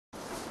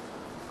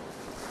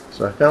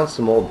So I found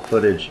some old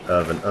footage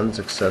of an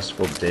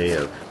unsuccessful day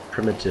of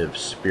primitive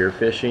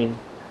spearfishing,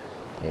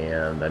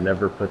 and I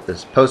never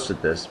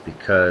posted this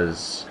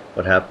because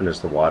what happened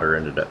is the water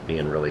ended up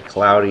being really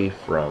cloudy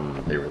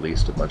they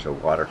released a bunch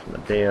of water from the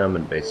dam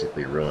and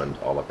basically ruined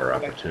all of our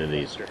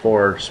opportunities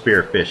for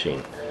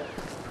spearfishing.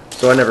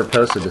 So I never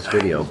posted this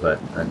video,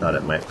 but I thought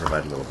it might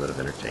provide a little bit of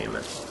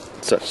entertainment.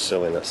 Such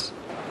silliness.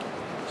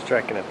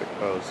 Strike an epic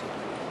pose.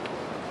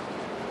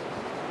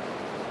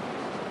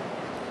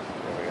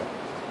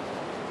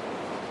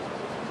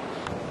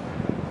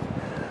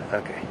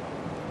 Okay,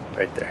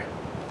 right there.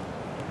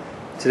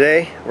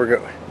 Today we're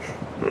going.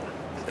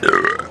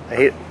 I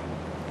hate it.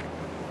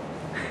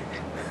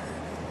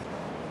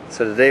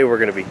 So today we're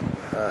going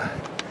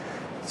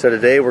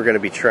to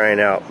be trying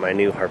out my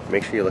new harp.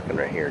 Make sure you're looking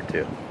right here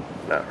too,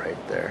 not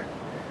right there.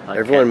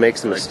 Everyone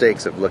makes the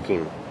mistakes of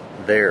looking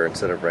there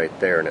instead of right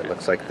there, and it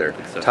looks like they're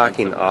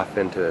talking off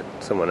into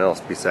someone else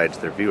besides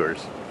their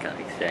viewers. Kind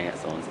of like staring at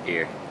someone's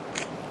ear.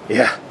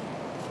 Yeah.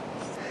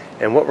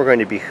 And what we're going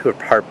to be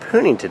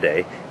harpooning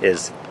today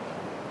is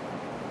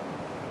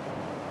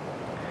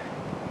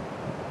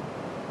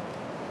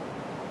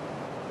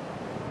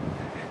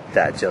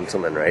that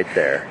gentleman right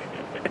there.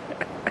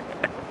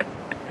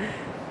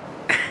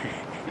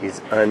 He's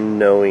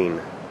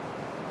unknowing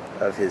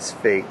of his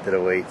fate that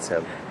awaits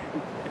him.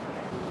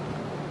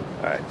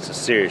 Alright, so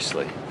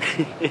seriously.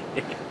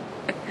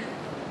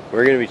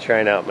 We're going to be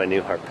trying out my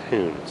new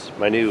harpoons,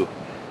 my new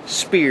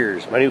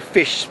spears, my new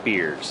fish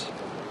spears.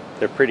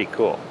 They're pretty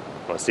cool.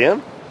 Want to see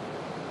them?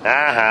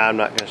 Aha, I'm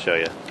not going to show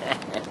you.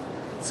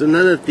 So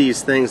none of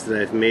these things that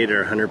I've made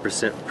are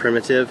 100%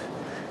 primitive.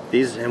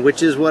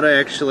 Which is what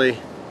I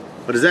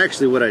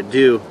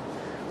do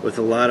with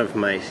a lot of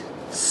my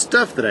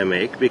stuff that I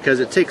make, because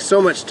it takes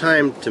so much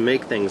time to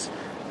make things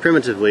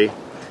primitively.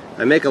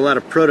 I make a lot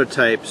of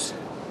prototypes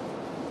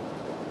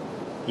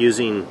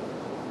using,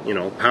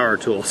 power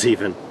tools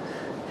even.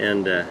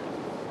 And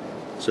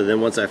so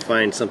then once I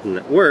find something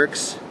that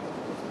works,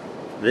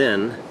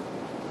 then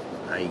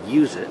I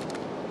use it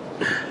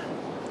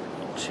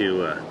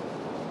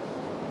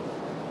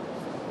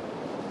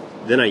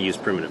then I use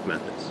primitive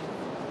methods.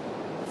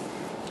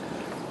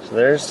 So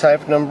there's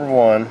type number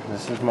one.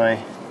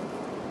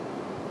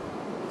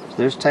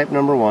 There's type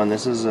number one.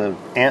 This is an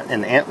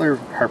antler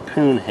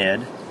harpoon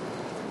head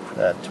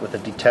with a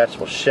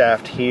detachable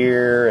shaft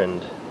here,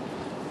 and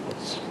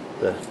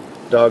the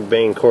dog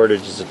bane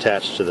cordage is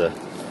attached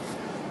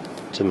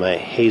to my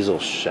hazel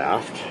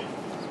shaft.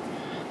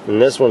 And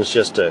this one's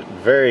just a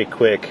very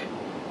quick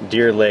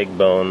deer leg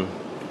bone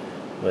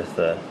with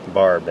a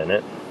barb in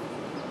it.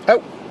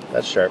 Oh,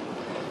 that's sharp.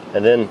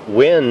 And then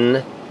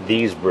when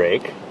these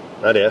break,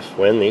 not if,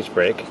 when these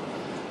break,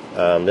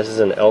 this is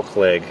an elk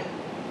leg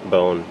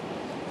bone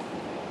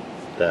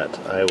that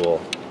I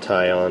will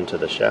tie on to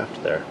the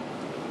shaft there.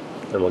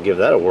 And we'll give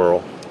that a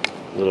whirl.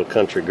 Little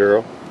country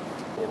girl.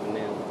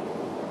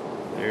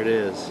 There it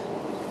is.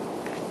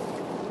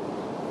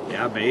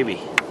 Yeah, baby.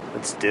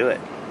 Let's do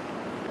it.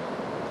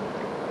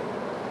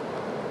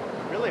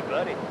 Really,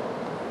 buddy?